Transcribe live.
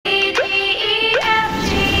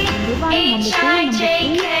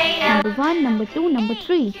number 1, number 2, number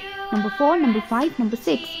 3, number 4, number 5, number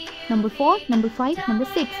 6, number 4, number 5, number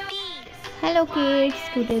 6. Hello kids,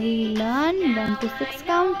 today we will learn 1 to 6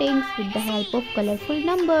 countings with the help of colorful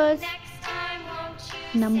numbers.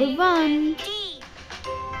 Number 1.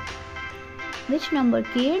 Which number,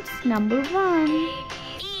 kids? Number 1.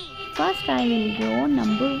 First I will draw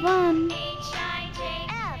number 1.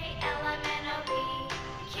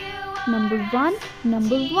 Number 1,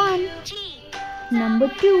 number 1. Number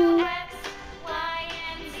 2.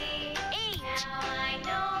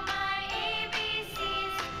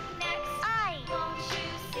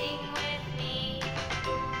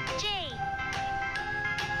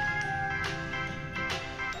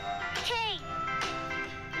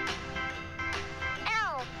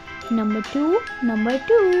 Number 2, number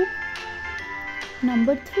 2.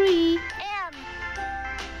 Number 3.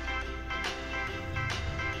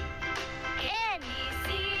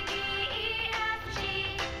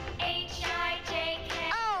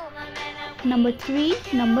 Number 3,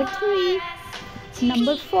 number 3.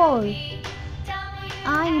 Number 4.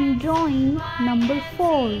 I am drawing number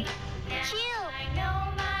 4.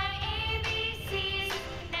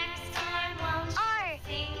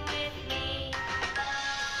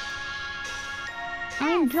 I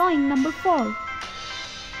am drawing number 4.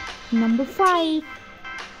 Number 5.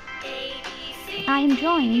 I am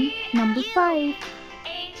drawing number 5.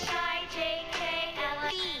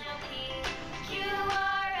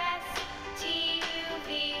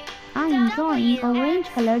 I am drawing orange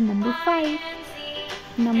color number 5.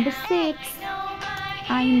 Number 6.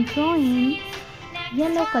 I am drawing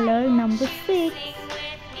yellow color number 6.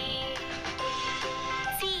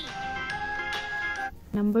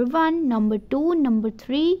 Number 1, number 2, number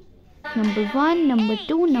 3. Number 1, number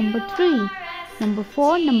 2, number 3. Number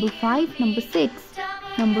 4, number 5, number 6.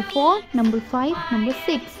 Number 4, number 5, number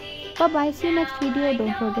 6. Bye bye. See you next video.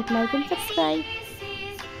 Don't forget to like and subscribe.